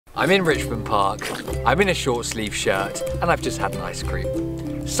I'm in Richmond Park, I'm in a short sleeve shirt, and I've just had an ice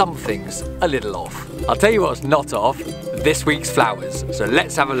cream. Something's a little off. I'll tell you what's not off, this week's flowers. So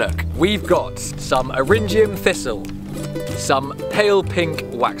let's have a look. We've got some eryngium thistle, some pale pink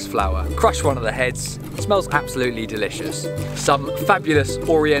waxflower. Crush one of the heads, smells absolutely delicious. Some fabulous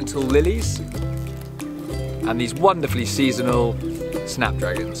Oriental lilies, and these wonderfully seasonal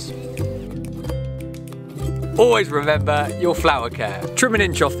Snapdragons. Always remember your flower care. Trim an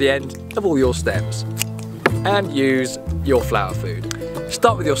inch off the end of all your stems and use your flower food.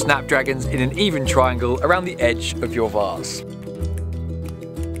 Start with your Snapdragons in an even triangle around the edge of your vase.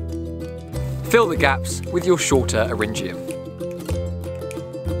 Fill the gaps with your shorter eryngium.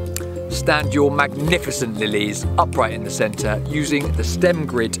 Stand your magnificent lilies upright in the centre using the stem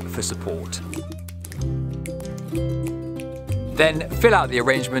grid for support. Then fill out the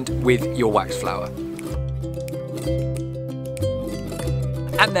arrangement with your waxflower.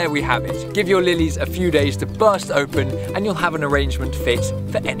 And there we have it. Give your lilies a few days to burst open and you'll have an arrangement fit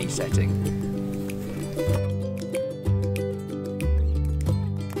for any setting.